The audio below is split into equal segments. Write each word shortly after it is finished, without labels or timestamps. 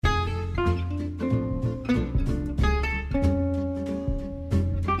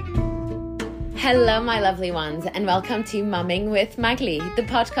Hello, my lovely ones, and welcome to Mumming with Magli, the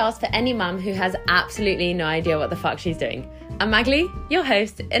podcast for any mum who has absolutely no idea what the fuck she's doing. I'm Magli, your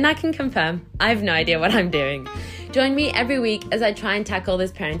host, and I can confirm I have no idea what I'm doing. Join me every week as I try and tackle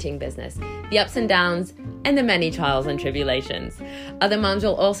this parenting business, the ups and downs, and the many trials and tribulations. Other mums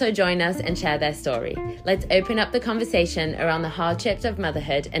will also join us and share their story. Let's open up the conversation around the hardships of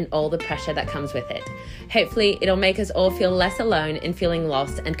motherhood and all the pressure that comes with it. Hopefully, it'll make us all feel less alone in feeling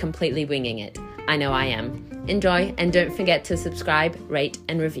lost and completely winging it. I know I am. Enjoy, and don't forget to subscribe, rate,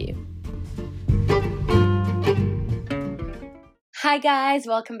 and review. Hi guys,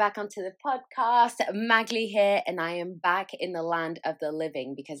 welcome back onto the podcast. Magli here, and I am back in the land of the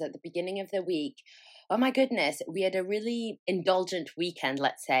living because at the beginning of the week, oh my goodness, we had a really indulgent weekend,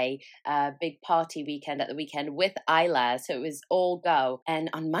 let's say, a big party weekend at the weekend with Isla, so it was all go. And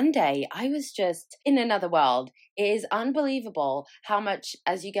on Monday, I was just in another world. It is unbelievable how much,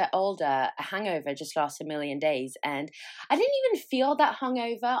 as you get older, a hangover just lasts a million days. And I didn't even feel that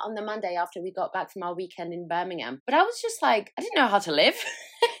hungover on the Monday after we got back from our weekend in Birmingham. But I was just like, I didn't know how to live.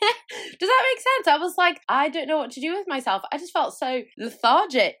 Does that make sense? I was like, I don't know what to do with myself. I just felt so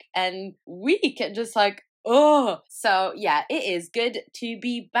lethargic and weak and just like, oh. So yeah, it is good to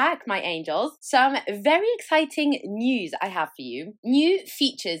be back, my angels. Some very exciting news I have for you. New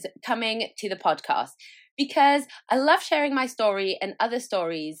features coming to the podcast. Because I love sharing my story and other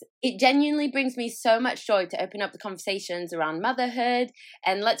stories. It genuinely brings me so much joy to open up the conversations around motherhood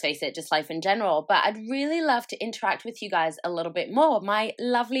and, let's face it, just life in general. But I'd really love to interact with you guys a little bit more, my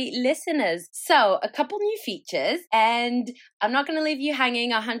lovely listeners. So a couple new features, and I'm not going to leave you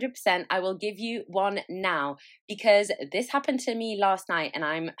hanging 100%. I will give you one now because this happened to me last night and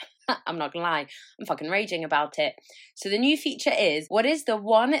I'm not gonna lie, I'm fucking raging about it. So the new feature is, what is the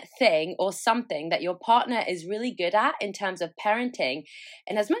one thing or something that your partner is really good at in terms of parenting?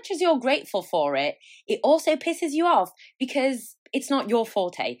 And as much as you're grateful for it, it also pisses you off because it's not your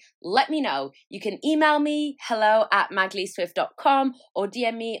forte. Let me know. You can email me, hello@magliswift.com, or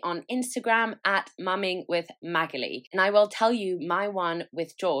DM me on Instagram @mummingwithmagli. And I will tell you my one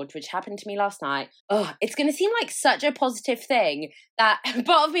with George, which happened to me last night. Oh, it's going to seem like such a positive thing that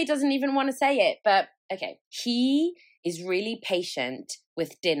part of me doesn't even want to say it. But okay, he is really patient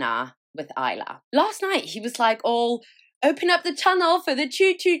with dinner with Isla. Last night, he was like, all, open up the tunnel for the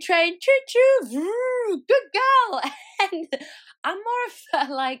choo-choo train, choo-choo, good girl. And I'm more of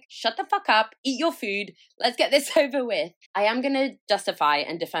like, shut the fuck up, eat your food, let's get this over with. I am going to justify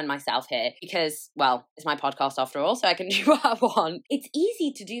and defend myself here because, well, it's my podcast after all, so I can do what I want. It's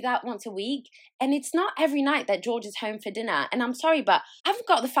easy to do that once a week, and it's not every night that George is home for dinner. And I'm sorry, but I haven't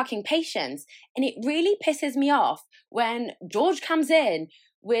got the fucking patience. And it really pisses me off when George comes in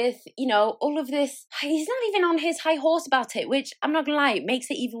with, you know, all of this. He's not even on his high horse about it, which I'm not gonna lie, it makes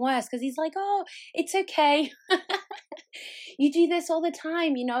it even worse because he's like, oh, it's okay. You do this all the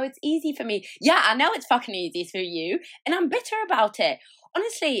time, you know, it's easy for me. Yeah, I know it's fucking easy for you, and I'm bitter about it.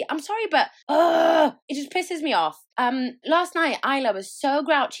 Honestly, I'm sorry, but it just pisses me off. Last night, Isla was so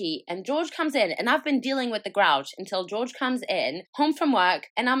grouchy, and George comes in, and I've been dealing with the grouch until George comes in, home from work,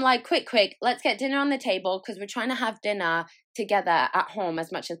 and I'm like, quick, let's get dinner on the table, because we're trying to have dinner together at home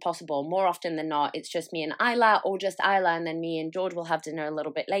as much as possible. More often than not, it's just me and Isla, or just Isla, and then me and George will have dinner a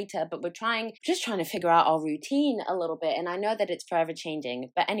little bit later, but we're just trying to figure out our routine a little bit, and I know that it's forever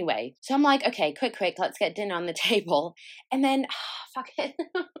changing, but anyway, so I'm like, okay, quick, let's get dinner on the table, and then, fuck it,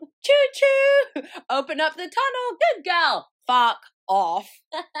 choo-choo, open up the tunnel, good girl, fuck off.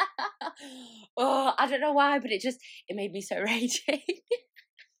 Oh, I don't know why, but it made me so raging.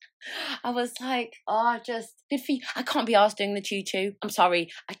 I was like, oh, just good for you. I can't be asked doing the choo-choo. I'm sorry.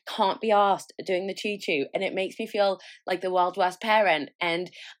 I can't be asked doing the choo-choo. And it makes me feel like the world's worst parent.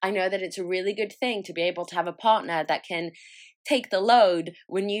 And I know that it's a really good thing to be able to have a partner that can take the load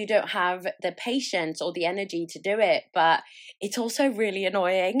when you don't have the patience or the energy to do it. But it's also really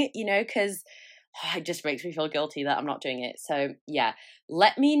annoying, you know, because it just makes me feel guilty that I'm not doing it. So yeah,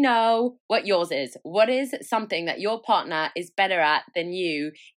 let me know what yours is. What is something that your partner is better at than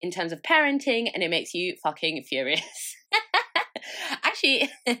you in terms of parenting and it makes you fucking furious? Actually,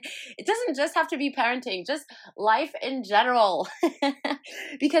 it doesn't just have to be parenting, just life in general.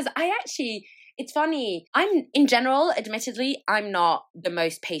 Because it's funny, in general, admittedly, I'm not the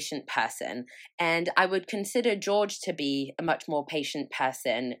most patient person. And I would consider George to be a much more patient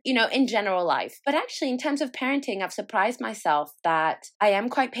person, you know, in general life. But actually, in terms of parenting, I've surprised myself that I am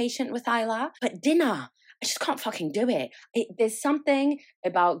quite patient with Isla. But dinner, I just can't fucking do it. There's something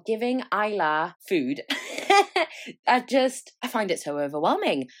about giving Isla food. I find it so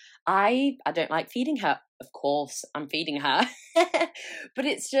overwhelming. I don't like feeding her. Of course, I'm feeding her. But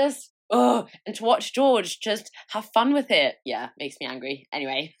it's just, Oh, and to watch George just have fun with it. Yeah, makes me angry.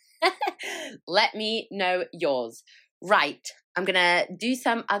 Anyway, let me know yours. Right. I'm going to do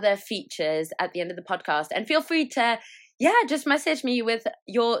some other features at the end of the podcast, and feel free to, just message me with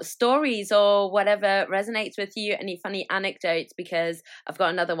your stories or whatever resonates with you, any funny anecdotes, because I've got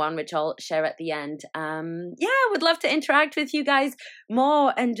another one which I'll share at the end. Would love to interact with you guys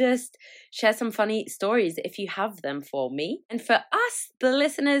more and just share some funny stories if you have them for me. And for us, the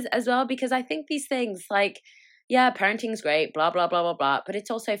listeners as well, because I think these things like, parenting's great, blah, blah, blah, blah, blah, but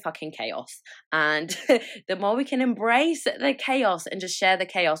it's also fucking chaos. And the more we can embrace the chaos and just share the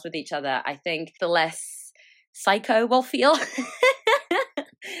chaos with each other, I think the less psycho we'll feel.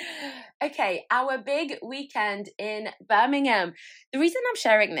 Okay, our big weekend in Birmingham. The reason I'm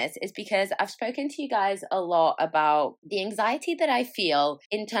sharing this is because I've spoken to you guys a lot about the anxiety that I feel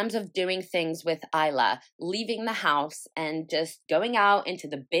in terms of doing things with Isla, leaving the house and just going out into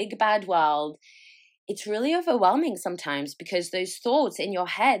the big bad world. It's really overwhelming sometimes, because those thoughts in your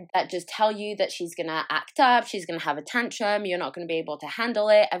head that just tell you that she's going to act up, she's going to have a tantrum, you're not going to be able to handle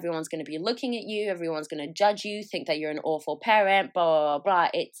it, everyone's going to be looking at you, everyone's going to judge you, think that you're an awful parent, blah, blah,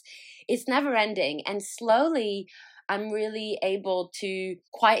 blah. It's never ending. And slowly, I'm really able to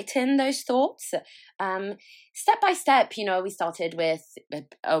quieten those thoughts. Step by step, we started with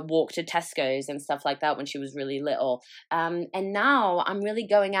a walk to Tesco's and stuff like that when she was really little. And now I'm really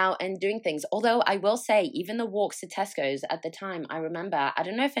going out and doing things. Although I will say, even the walks to Tesco's at the time, I remember, I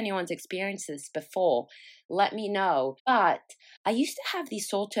don't know if anyone's experienced this before, let me know. But I used to have these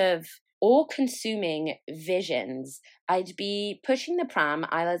sort of all-consuming visions. I'd be pushing the pram,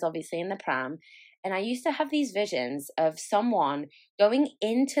 Isla's obviously in the pram, and I used to have these visions of someone going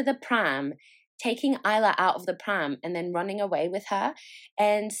into the pram, taking Isla out of the pram and then running away with her.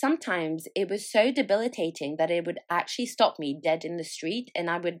 And sometimes it was so debilitating that it would actually stop me dead in the street, and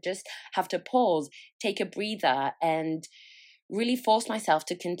I would just have to pause, take a breather, and really force myself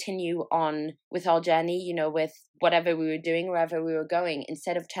to continue on with our journey, with whatever we were doing, wherever we were going,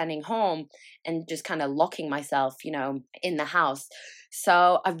 instead of turning home and just kind of locking myself, in the house.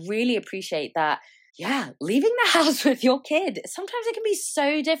 So I really appreciate that. Leaving the house with your kid, sometimes it can be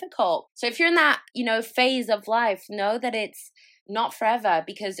so difficult. So if you're in that, phase of life, know that it's not forever,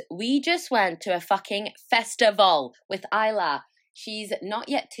 because we just went to a fucking festival with Isla. She's not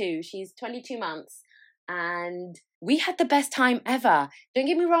yet 2, she's 22 months. And we had the best time ever. Don't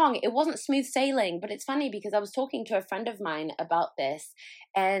get me wrong, it wasn't smooth sailing, but it's funny because I was talking to a friend of mine about this,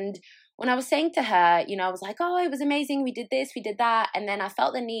 and when I was saying to her, I was like, oh, it was amazing, we did this, we did that, and then I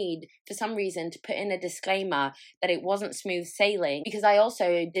felt the need, for some reason, to put in a disclaimer that it wasn't smooth sailing, because I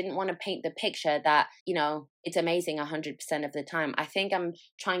also didn't want to paint the picture that, it's amazing 100% of the time. I think I'm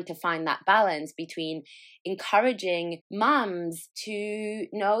trying to find that balance between encouraging mums to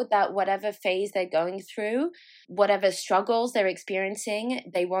know that whatever phase they're going through, whatever struggles they're experiencing,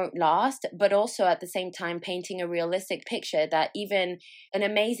 they won't last, but also at the same time painting a realistic picture that even an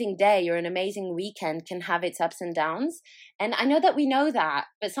amazing day or an amazing weekend can have its ups and downs. And I know that we know that,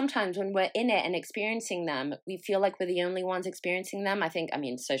 but sometimes when we're in it and experiencing them, we feel like we're the only ones experiencing them. I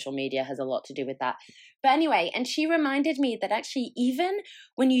mean, social media has a lot to do with that. But anyway, and she reminded me that actually, even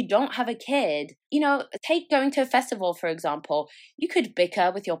when you don't have a kid, take going to a festival, for example, you could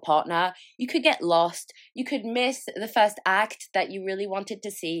bicker with your partner, you could get lost, you could miss the first act that you really wanted to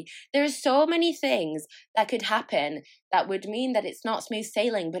see. There are so many things that could happen that would mean that it's not smooth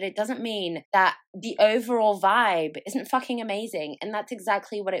sailing, but it doesn't mean that the overall vibe isn't fucking amazing. And that's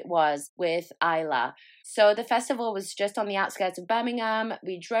exactly what it was with Isla. So the festival was just on the outskirts of Birmingham.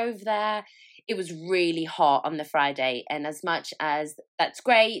 We drove there. It was really hot on the Friday, and as much as that's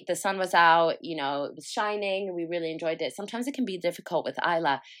great, the sun was out, it was shining, we really enjoyed it. Sometimes it can be difficult with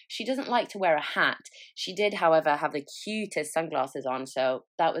Isla. She doesn't like to wear a hat. She did, however, have the cutest sunglasses on, so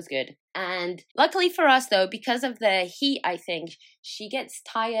that was good. And luckily for us, though, because of the heat, I think, she gets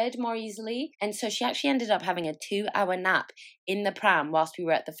tired more easily. And so she actually ended up having a 2-hour nap in the pram whilst we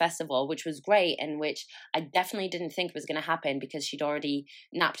were at the festival, which was great, and which I definitely didn't think was going to happen because she'd already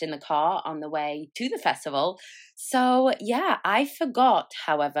napped in the car on the way to the festival. So I forgot,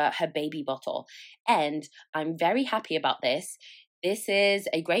 however, her baby bottle. And I'm very happy about this. This is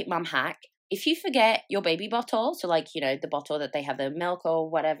a great mum hack. If you forget your baby bottle, so the bottle that they have the milk or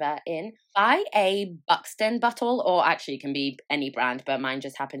whatever in, buy a Buxton bottle, or actually it can be any brand, but mine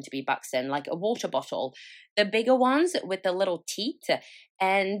just happened to be Buxton, like a water bottle. The bigger ones with the little teat,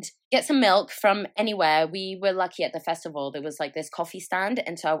 and get some milk from anywhere. We were lucky at the festival. There was like this coffee stand.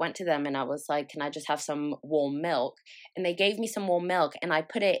 And so I went to them and I was like, can I just have some warm milk? And they gave me some warm milk and I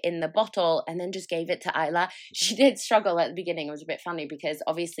put it in the bottle and then just gave it to Isla. She did struggle at the beginning. It was a bit funny because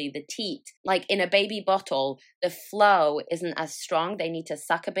obviously the teat, like in a baby bottle, the flow isn't as strong. They need to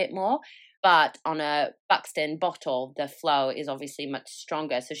suck a bit more. But on a Buxton bottle, the flow is obviously much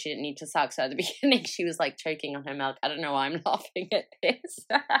stronger, so she didn't need to suck. So at the beginning, she was like choking on her milk. I don't know why I'm laughing at this.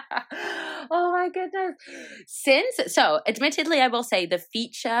 Oh my goodness. So admittedly, I will say the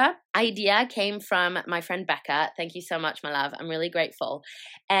feature idea came from my friend Becca. Thank you so much, my love. I'm really grateful.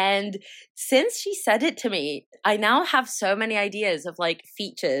 And since she said it to me, I now have so many ideas of like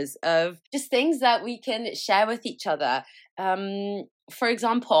features of just things that we can share with each other. For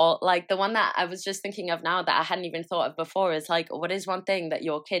example, like the one that I was just thinking of now that I hadn't even thought of before is like, what is one thing that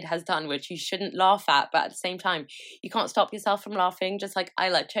your kid has done which you shouldn't laugh at, but at the same time, you can't stop yourself from laughing, just like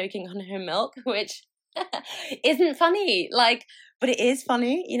Isla choking on her milk, which isn't funny, like, but it is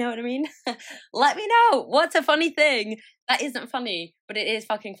funny, you know what I mean? Let me know, what's a funny thing that isn't funny, but it is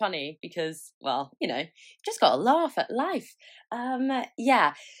fucking funny because, well, you know, just gotta laugh at life.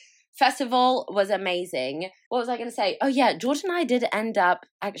 Yeah. Festival was amazing. What was I going to say? Oh yeah, George and I did end up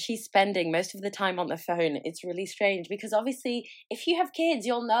actually spending most of the time on the phone. It's really strange because obviously if you have kids,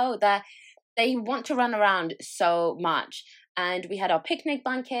 you'll know that they want to run around so much. And we had our picnic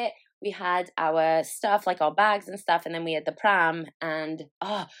blanket, we had our stuff, like our bags and stuff, and then we had the pram. And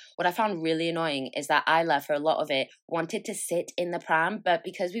what I found really annoying is that Isla, for a lot of it, wanted to sit in the pram, but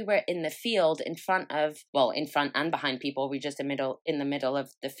because we were in the field in front and behind people, we just in the middle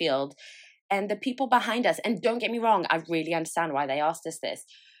of the field, and the people behind us, and don't get me wrong, I really understand why they asked us this,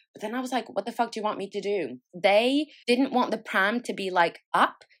 but then I was like, what the fuck do you want me to do? They didn't want the pram to be like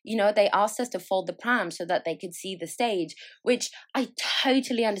up, you know, they asked us to fold the pram so that they could see the stage, which I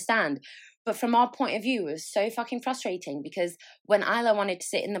totally understand. But from our point of view, it was so fucking frustrating because when Isla wanted to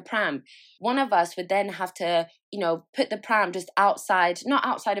sit in the pram, one of us would then have to, you know, put the pram just outside, not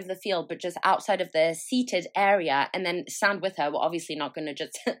outside of the field, but just outside of the seated area and then stand with her. We're obviously not going to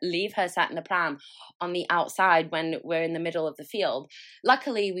just leave her sat in the pram on the outside when we're in the middle of the field.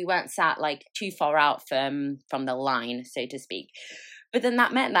 Luckily, we weren't sat like too far out from the line, so to speak. But then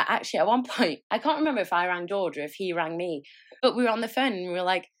that meant that actually at one point, I can't remember if I rang George or if he rang me, but we were on the phone and we were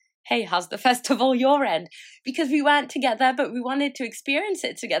like, hey, how's the festival your end? Because we weren't together, but we wanted to experience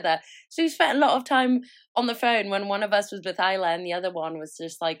it together. So we spent a lot of time on the phone when one of us was with Isla and the other one was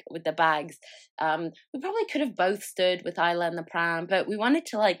just like with the bags. We probably could have both stood with Isla in the pram, but we wanted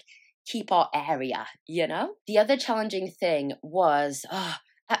to like keep our area, you know? The other challenging thing was,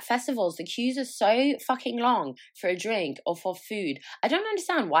 at festivals, the queues are so fucking long for a drink or for food. I don't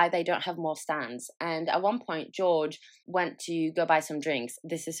understand why they don't have more stands. And at one point, George went to go buy some drinks.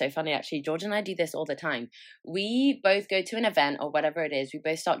 This is so funny, actually. George and I do this all the time. We both go to an event or whatever it is. We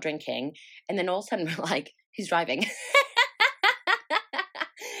both start drinking. And then all of a sudden, we're like, who's driving?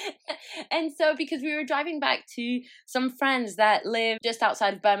 And so because we were driving back to some friends that live just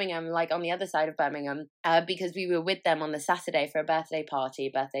outside of Birmingham, like on the other side of Birmingham, because we were with them on the Saturday for a birthday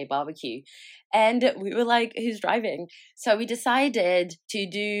barbecue. And we were like, who's driving? So we decided to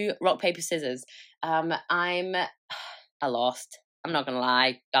do rock, paper, scissors. I lost. I'm not going to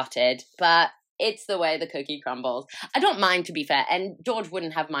lie, gutted. But it's the way the cookie crumbles. I don't mind, to be fair. And George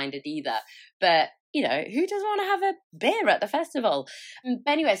wouldn't have minded either. But you know, who doesn't want to have a beer at the festival?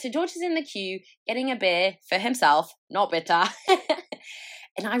 But anyway, so George is in the queue getting a beer for himself, not bitter.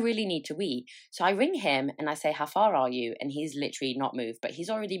 And I really need to wee. So I ring him and I say, how far are you? And he's literally not moved, but he's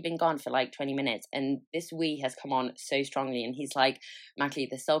already been gone for like 20 minutes. And this wee has come on so strongly. And he's like, Mackley,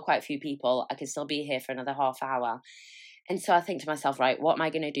 there's still quite a few people. I can still be here for another half hour. And so I think to myself, right, what am I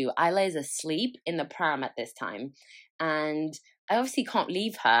going to do? Isla is asleep in the pram at this time. And I obviously can't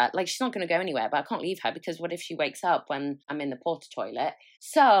leave her. Like, she's not going to go anywhere, but I can't leave her because what if she wakes up when I'm in the porta toilet?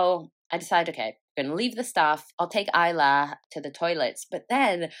 So I decide, okay, I'm going to leave the stuff. I'll take Isla to the toilets. But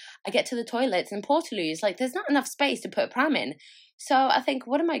then I get to the toilets and Portaloos, like, there's not enough space to put a pram in. So I think,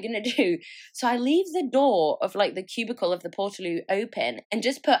 what am I going to do? So I leave the door of like the cubicle of the Portaloo open and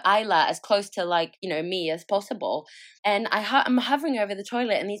just put Isla as close to like, you know, me as possible. And I'm hovering over the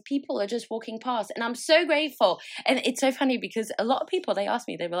toilet and these people are just walking past and I'm so grateful. And it's so funny because a lot of people, they asked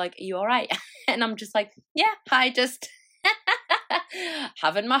me, they were like, are you all right? And I'm just like, yeah, hi, just...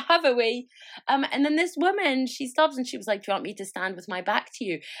 having my hover-wee. And then this woman, she stops and she was like, do you want me to stand with my back to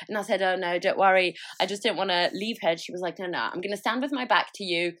you? And I said, oh no, don't worry. I just didn't want to leave her. She was like, no, I'm going to stand with my back to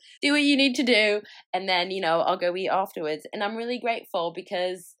you. Do what you need to do. And then, I'll go eat afterwards. And I'm really grateful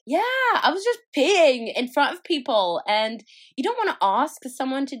because, I was just peeing in front of people. And you don't want to ask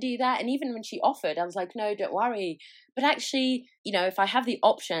someone to do that. And even when she offered, I was like, no, don't worry. But actually, if I have the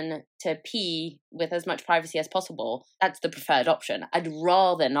option to pee with as much privacy as possible, that's the preferred option. I'd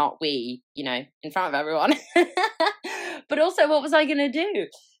rather not wee, in front of everyone. But also, what was I going to do?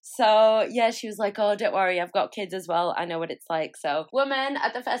 So, she was like, oh, don't worry, I've got kids as well. I know what it's like. So, woman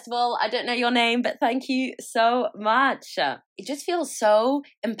at the festival, I don't know your name, but thank you so much. It just feels so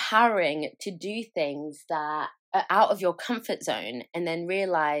empowering to do things that are out of your comfort zone and then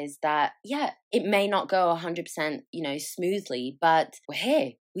realize that, it may not go 100%, smoothly, but we're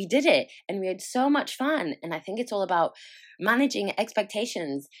here. We did it and we had so much fun. And I think it's all about managing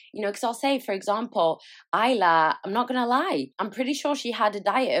expectations, because I'll say, for example, Isla, I'm not going to lie, I'm pretty sure she had a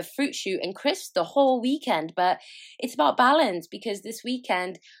diet of fruit shoot and crisps the whole weekend, but it's about balance because this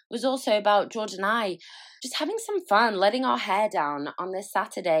weekend was also about George and I just having some fun, letting our hair down. On this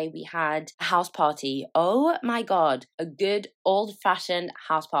Saturday, we had a house party. Oh my God, a good old-fashioned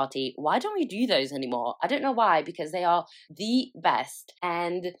house party. Why don't we do those anymore? I don't know why, because they are the best.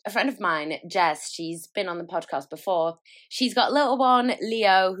 And a friend of mine, Jess, she's been on the podcast before. She's got a little one,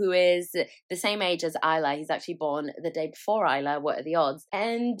 Leo, who is the same age as Isla. He's actually born the day before Isla. What are the odds?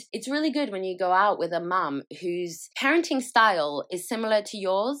 And it's really good when you go out with a mum whose parenting style is similar to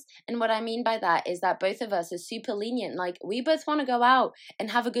yours. And what I mean by that is that both of us are super lenient. Like, we both want to go out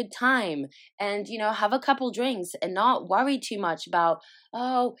and have a good time and, have a couple drinks and not worry too much about,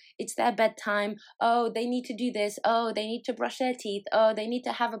 oh, it's their bedtime. Oh, they need to do this. Oh, they need to brush their teeth. Oh, they need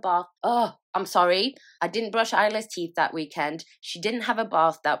to have a bath. Oh, I'm sorry. I didn't brush Isla's teeth that weekend. She didn't have a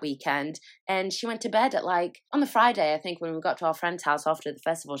bath that weekend. And she went to bed at on the Friday, I think, when we got to our friend's house after the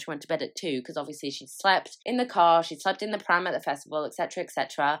festival, she went to bed at 2 because obviously she slept in the car, she slept in the pram at the festival, etc.,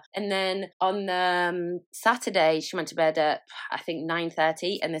 etc. And then on the Saturday, she went to bed at, I think,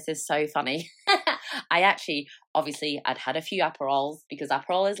 9:30. And this is so funny. I'd had a few Aperols because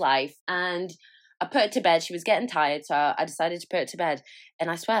Aperol is life. And I put her to bed. She was getting tired, so I decided to put her to bed. And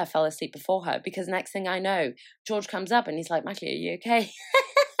I swear I fell asleep before her because next thing I know, George comes up and he's like, Maggie, are you okay?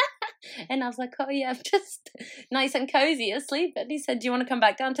 And I was like, oh yeah, I'm just nice and cozy asleep. And he said, do you want to come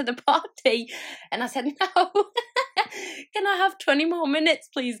back down to the party? And I said, no. Can I have 20 more minutes,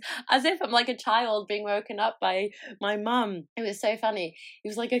 please? As if I'm like a child being woken up by my mum. It was so funny. He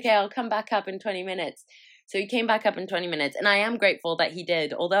was like, okay, I'll come back up in 20 minutes. So he came back up in 20 minutes, and I am grateful that he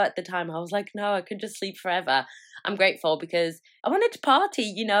did. Although at the time I was like, no, I could just sleep forever. I'm grateful because I wanted to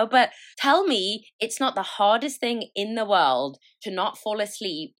party, but tell me it's not the hardest thing in the world to not fall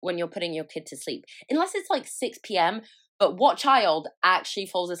asleep when you're putting your kid to sleep. Unless it's 6 p.m., but what child actually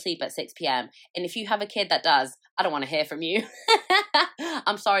falls asleep at 6 p.m.? And if you have a kid that does, I don't want to hear from you.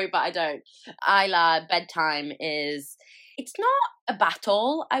 I'm sorry, but I don't. Isla, bedtime is... It's not a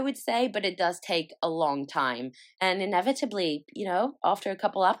battle, I would say, but it does take a long time. And inevitably, after a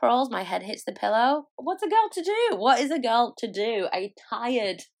couple Aperols, my head hits the pillow. What's a girl to do? What is a girl to do? A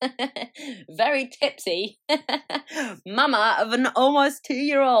tired, very tipsy mama of an almost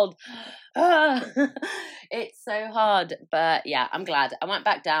 2-year-old. It's so hard. But yeah, I'm glad. I went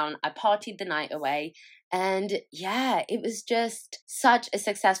back down. I partied the night away. And yeah, it was just such a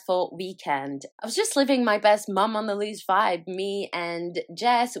successful weekend. I was just living my best mum on the loose vibe. Me and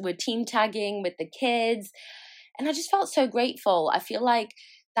Jess were team tagging with the kids. And I just felt so grateful. I feel like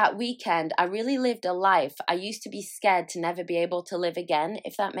that weekend, I really lived a life I used to be scared to never be able to live again,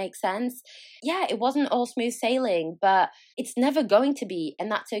 if that makes sense. Yeah, it wasn't all smooth sailing, but it's never going to be, and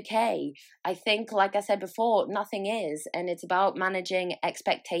that's okay. I think, like I said before, nothing is, and it's about managing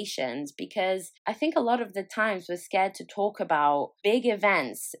expectations, because I think a lot of the times we're scared to talk about big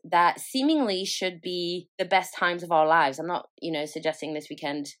events that seemingly should be the best times of our lives. I'm not, suggesting this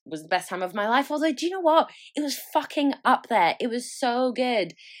weekend was the best time of my life, although, do you know what? It was fucking up there. It was so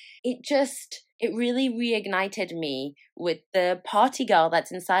good. It really reignited me with the party girl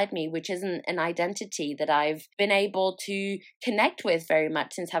that's inside me, which isn't an identity that I've been able to connect with very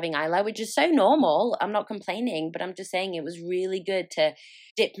much since having Isla, which is so normal. I'm not complaining, but I'm just saying it was really good to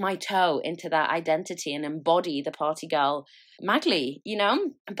dip my toe into that identity and embody the party girl Magli,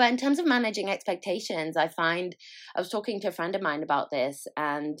 But in terms of managing expectations, I was talking to a friend of mine about this,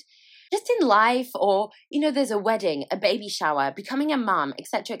 and just in life, or, there's a wedding, a baby shower, becoming a mum,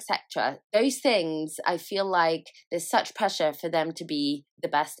 etc., etc. Those things, I feel like there's such much pressure for them to be the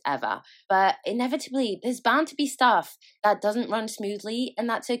best ever. But inevitably, there's bound to be stuff that doesn't run smoothly, and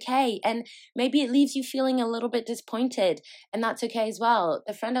that's okay. And maybe it leaves you feeling a little bit disappointed, and that's okay as well.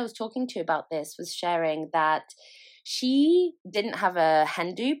 The friend I was talking to about this was sharing that she didn't have a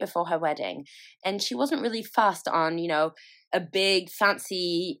hen do before her wedding, and she wasn't really fussed on, a big,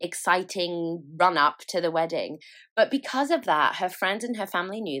 fancy, exciting run up to the wedding. But because of that, her friends and her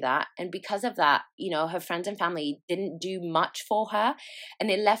family knew that. And because of that, her friends and family didn't do much for her.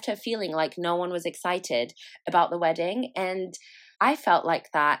 And it left her feeling like no one was excited about the wedding. And I felt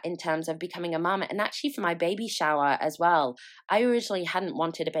like that in terms of becoming a mum, and actually for my baby shower as well. I originally hadn't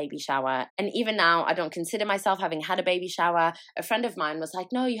wanted a baby shower, and even now I don't consider myself having had a baby shower. A friend of mine was like,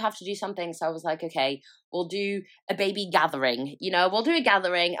 no, you have to do something. So I was like, okay, we'll do a baby gathering. We'll do a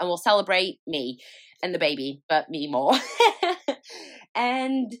gathering and we'll celebrate me and the baby, but me more.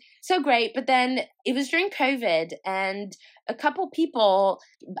 And so great. But then it was during COVID, and a couple people,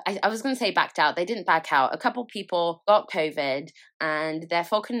 I was going to say backed out. They didn't back out. A couple people got COVID and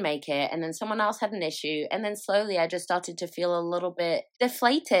therefore couldn't make it. And then someone else had an issue. And then slowly I just started to feel a little bit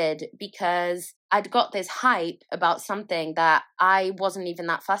deflated because I'd got this hype about something that I wasn't even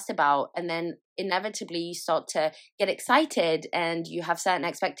that fussed about. And then inevitably you start to get excited and you have certain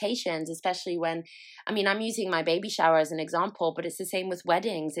expectations, especially when, I'm using my baby shower as an example, but it's the same with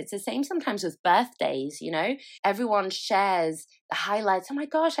weddings. It's the same sometimes with birthdays, Everyone shares the highlights. Oh my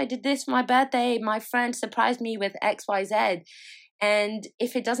gosh, I did this for my birthday. My friend surprised me with XYZ. And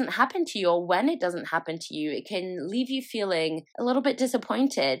if it doesn't happen to you, or when it doesn't happen to you, it can leave you feeling a little bit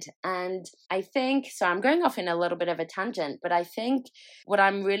disappointed. And I think, so I'm going off in a little bit of a tangent, but I think what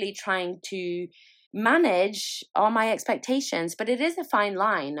I'm really trying to manage are my expectations. But it is a fine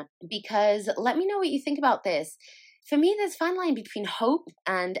line, because let me know what you think about this. For me, there's a fine line between hope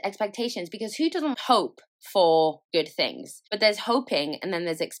and expectations, because who doesn't hope for good things? But there's hoping and then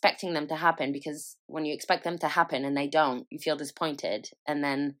there's expecting them to happen, because when you expect them to happen and they don't, you feel disappointed. And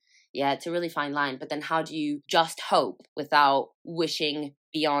then, it's a really fine line. But then how do you just hope without wishing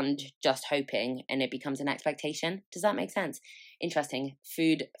beyond just hoping and it becomes an expectation? Does that make sense? Interesting.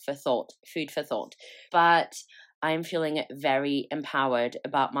 Food for thought. But I'm feeling very empowered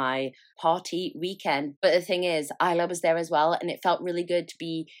about my party weekend. But the thing is, Isla was there as well, and it felt really good to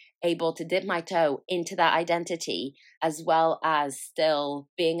be able to dip my toe into that identity, as well as still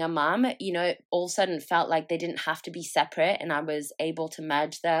being a mum. It all of a sudden felt like they didn't have to be separate, and I was able to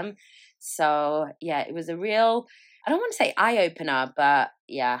merge them. So it was a real, I don't want to say eye-opener, but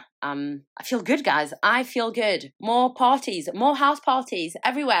I feel good, guys. I feel good. More parties, more house parties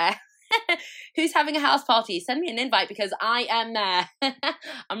everywhere. Who's having a house party? Send me an invite, because I am there.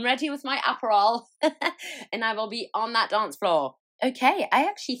 I'm ready with my Aperol and I will be on that dance floor. Okay, I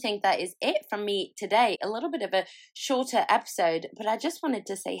actually think that is it from me today. A little bit of a shorter episode, but I just wanted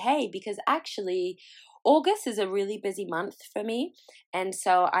to say hey, because actually August is a really busy month for me. And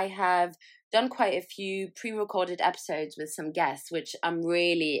so I have done quite a few pre-recorded episodes with some guests, which I'm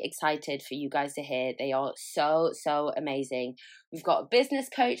really excited for you guys to hear. They are so amazing. We've got a business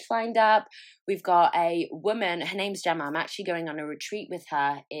coach lined up. We've got a woman, her name's Gemma. I'm actually going on a retreat with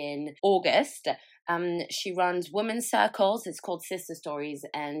her in August. She runs women's circles. It's called Sister Stories,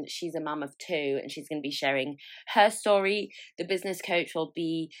 and she's a mum of 2, and she's going to be sharing her story. The business coach will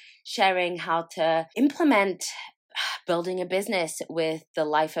be sharing how to implement building a business with the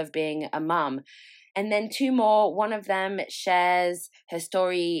life of being a mum. And then 2 more. One of them shares her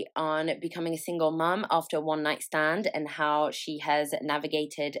story on becoming a single mum after a one-night stand and how she has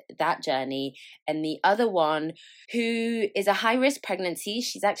navigated that journey. And the other one, who is a high-risk pregnancy.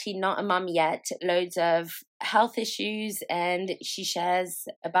 She's actually not a mum yet. Loads of health issues, and she shares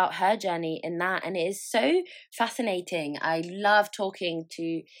about her journey in that, and it is so fascinating. I love talking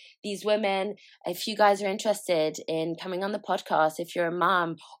to these women. If you guys are interested in coming on the podcast, if you're a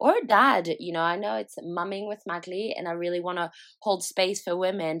mom or a dad, I know it's Mumming with Magli, and I really want to hold space for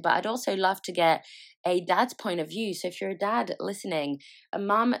women, but I'd also love to get a dad's point of view. So if you're a dad listening, a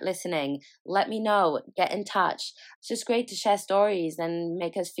mom listening, let me know, get in touch. It's just great to share stories and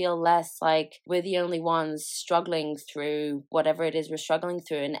make us feel less like we're the only ones struggling through whatever it is we're struggling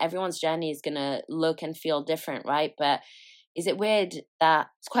through. And everyone's journey is going to look and feel different, right? But is it weird that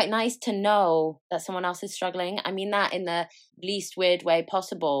it's quite nice to know that someone else is struggling? I mean that in the least weird way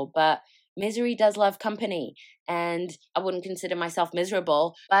possible, but misery does love company, and I wouldn't consider myself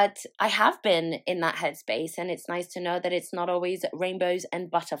miserable, but I have been in that headspace, and it's nice to know that it's not always rainbows and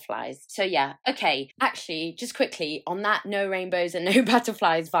butterflies. So okay, actually, just quickly, on that no rainbows and no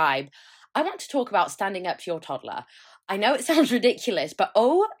butterflies vibe, I want to talk about standing up to your toddler. I know it sounds ridiculous, but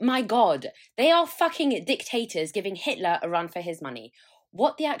oh my God, they are fucking dictators giving Hitler a run for his money.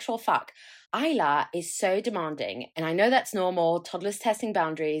 What the actual fuck? Isla is so demanding, and I know that's normal, toddlers testing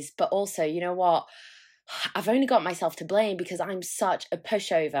boundaries, but also, you know what? I've only got myself to blame because I'm such a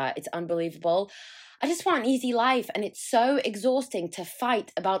pushover. It's unbelievable. I just want an easy life, and it's so exhausting to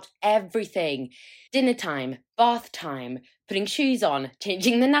fight about everything. Dinner time, bath time, putting shoes on,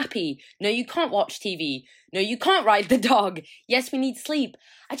 changing the nappy. No, you can't watch TV. No, you can't ride the dog. Yes, we need sleep.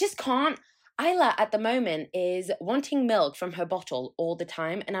 I just can't. Isla at the moment is wanting milk from her bottle all the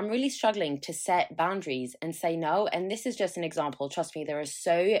time, and I'm really struggling to set boundaries and say no. And this is just an example. Trust me, there are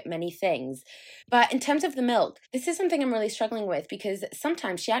so many things. But in terms of the milk, this is something I'm really struggling with because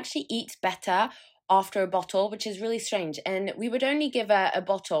sometimes she actually eats better after a bottle, which is really strange. And we would only give her a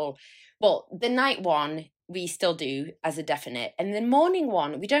bottle. Well, the night one, we still do as a definite. And the morning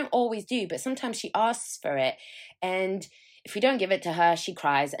one, we don't always do, but sometimes she asks for it. And if we don't give it to her, she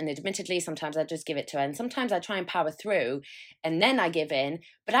cries. And admittedly, sometimes I just give it to her. And sometimes I try and power through and then I give in.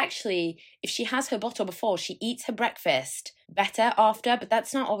 But actually, if she has her bottle before, she eats her breakfast better after. But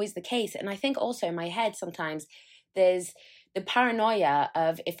that's not always the case. And I think also in my head, sometimes there's the paranoia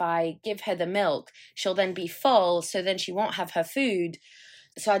of if I give her the milk, she'll then be full. So then she won't have her food.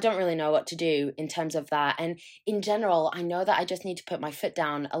 So I don't really know what to do in terms of that. And in general, I know that I just need to put my foot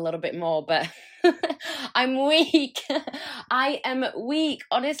down a little bit more, but I'm weak. I am weak.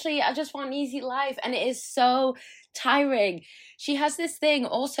 Honestly, I just want an easy life. And it is so tiring. She has this thing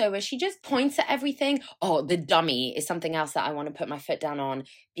also where she just points at everything. Oh, the dummy is something else that I want to put my foot down on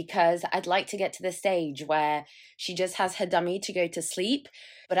because I'd like to get to the stage where she just has her dummy to go to sleep.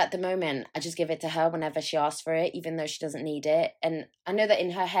 But at the moment, I just give it to her whenever she asks for it, even though she doesn't need it. And I know that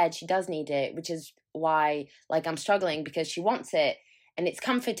in her head, she does need it, which is why I'm struggling because she wants it and it's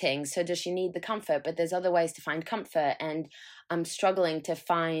comforting. So does she need the comfort? But there's other ways to find comfort. And I'm struggling to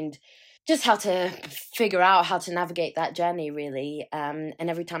find just how to figure out how to navigate that journey, really. And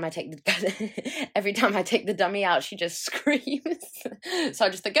every time I take the dummy out, she just screams. So I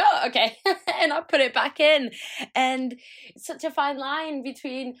just think, oh, okay, and I put it back in. And it's such a fine line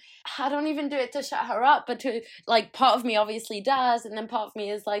between I don't even do it to shut her up, but to part of me obviously does, and then part of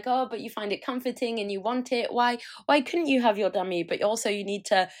me is like, oh, but you find it comforting and you want it. Why couldn't you have your dummy? But also you need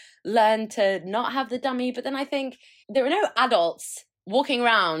to learn to not have the dummy. But then I think there are no adults walking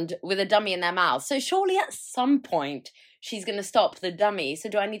around with a dummy in their mouth. So surely at some point she's going to stop the dummy. So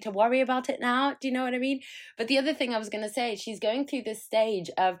do I need to worry about it now? Do you know what I mean? But the other thing I was going to say, she's going through this stage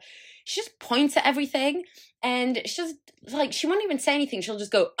of she just points at everything and she's just she won't even say anything. She'll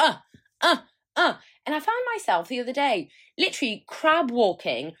just go, And I found myself the other day literally crab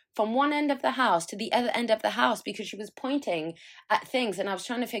walking from one end of the house to the other end of the house because she was pointing at things and I was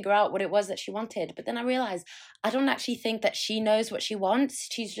trying to figure out what it was that she wanted. But then I realized I don't actually think that she knows what she wants.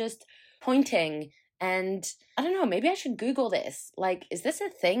 She's just pointing. And I don't know, maybe I should Google this. Is this a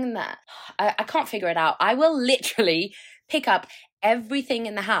thing that I can't figure it out? I will literally pick up everything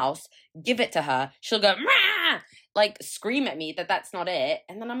in the house, give it to her. She'll go, Mah! Scream at me that that's not it.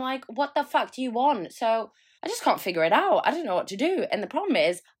 And then I'm like, what the fuck do you want? So I just can't figure it out. I don't know what to do. And the problem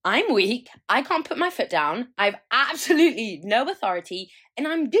is I'm weak. I can't put my foot down. I've absolutely no authority and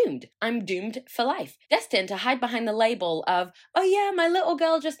I'm doomed. I'm doomed for life. Destined to hide behind the label of, oh yeah, my little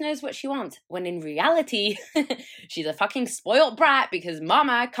girl just knows what she wants. When in reality, she's a fucking spoiled brat because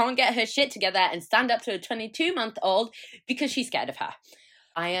mama can't get her shit together and stand up to a 22-month-old because she's scared of her.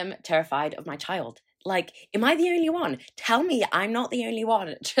 I am terrified of my child. Am I the only one? Tell me I'm not the only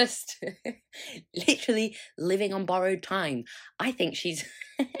one. Just literally living on borrowed time. I think she's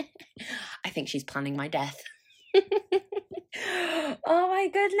planning my death. Oh my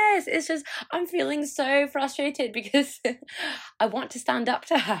goodness. It's just, I'm feeling so frustrated because I want to stand up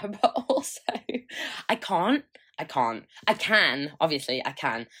to her, but also I can't. I can, obviously I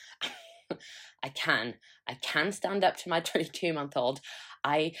can. I can stand up to my 22-month-old.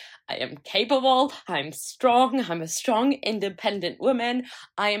 I am capable, I'm strong, I'm a strong, independent woman,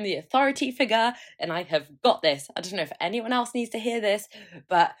 I am the authority figure, and I have got this. I don't know if anyone else needs to hear this,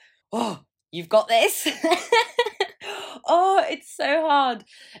 but, oh, you've got this. Oh, it's so hard.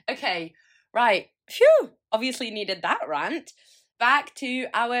 Okay, right, phew, obviously needed that rant. Back to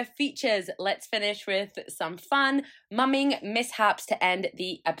our features. Let's finish with some fun mumming mishaps to end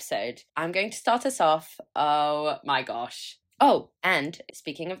the episode. I'm going to start us off. Oh my gosh. Oh, and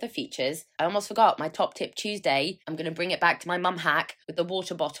speaking of the features, I almost forgot my top tip Tuesday. I'm going to bring it back to my mum hack with the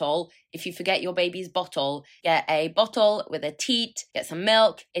water bottle. If you forget your baby's bottle, get a bottle with a teat, get some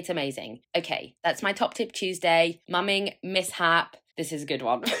milk. It's amazing. Okay, that's my top tip Tuesday. Mumming mishap. This is a good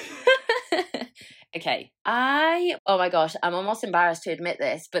one. Okay, oh my gosh, I'm almost embarrassed to admit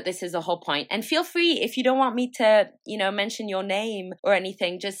this, but this is the whole point. And feel free, if you don't want me to, mention your name or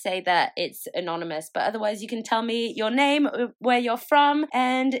anything, just say that it's anonymous. But otherwise, you can tell me your name, where you're from,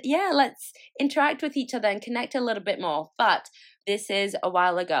 and yeah, let's interact with each other and connect a little bit more. But this is a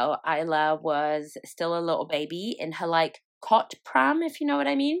while ago. Isla was still a little baby in her cot pram, if you know what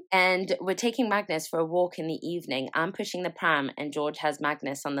I mean. And we're taking Magnus for a walk in the evening. I'm pushing the pram and George has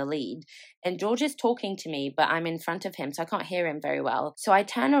Magnus on the lead. And George is talking to me, but I'm in front of him, so I can't hear him very well. So I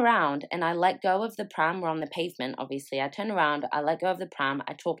turn around and I let go of the pram. We're on the pavement, obviously. I turn around, I let go of the pram,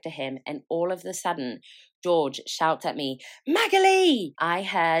 I talk to him, and all of a sudden, George shouts at me, Magali! I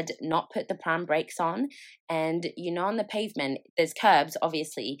had not put the pram brakes on, and on the pavement, there's curbs,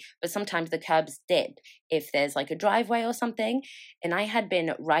 obviously, but sometimes the curbs dip if there's a driveway or something, and I had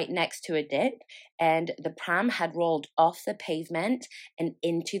been right next to a dip, and the pram had rolled off the pavement and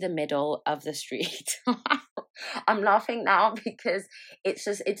into the middle of the street. I'm laughing now because it's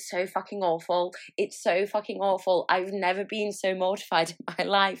so fucking awful. It's so fucking awful. I've never been so mortified in my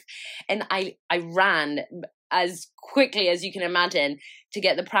life. And I ran as quickly as you can imagine to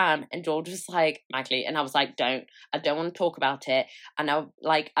get the pram, and George was like, Magley, and I was like, I don't want to talk about it. I know,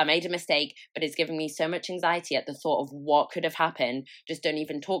 I made a mistake, but it's giving me so much anxiety at the thought of what could have happened. Just don't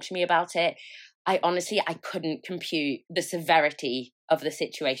even talk to me about it. I couldn't compute the severity of the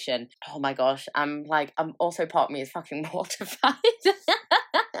situation. Oh my gosh, I'm also, part of me is fucking mortified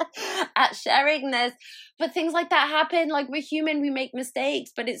at sharing this. But things like that happen. We're human, we make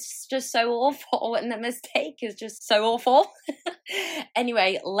mistakes, but it's just so awful, and the mistake is just so awful.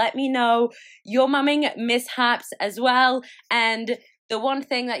 Anyway, let me know your mumming mishaps as well, and the one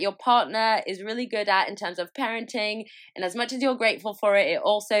thing that your partner is really good at in terms of parenting, and as much as you're grateful for it, it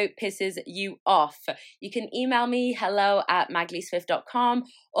also pisses you off. You can email me, hello@magleyswift.com,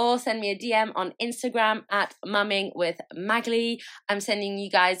 or send me a DM on Instagram at mummingwithmagley. I'm sending you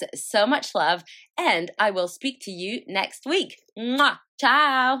guys so much love, and I will speak to you next week. Mwah!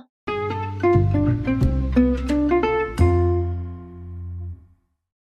 Ciao!